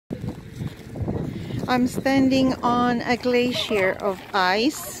I'm standing on a glacier of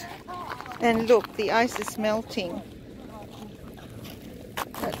ice, and look, the ice is melting.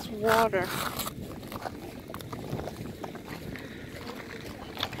 That's water.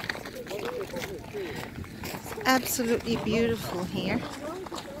 It's absolutely beautiful here.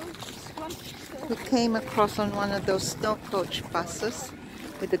 We came across on one of those snow coach buses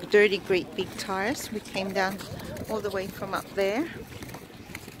with the dirty great big tires. We came down all the way from up there.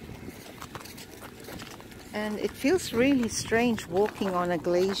 And it feels really strange walking on a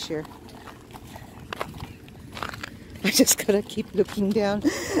glacier. I just gotta keep looking down.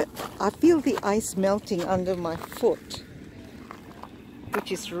 I feel the ice melting under my foot,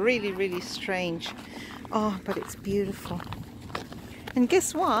 which is really, really strange. Oh, but it's beautiful. And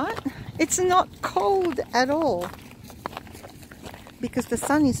guess what? It's not cold at all, because the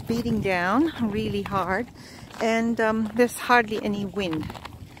sun is beating down really hard, and there's hardly any wind.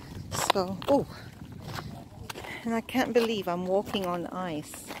 So, oh, and I can't believe I'm walking on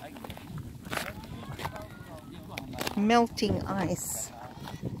ice. Melting ice.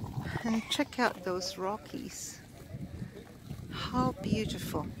 And check out those Rockies. How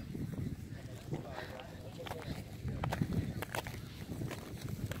beautiful.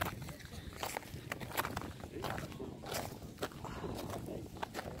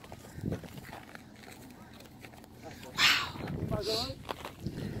 Wow.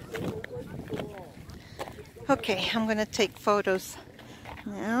 Okay, I'm gonna take photos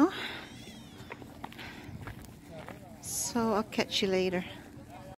now. So I'll catch you later.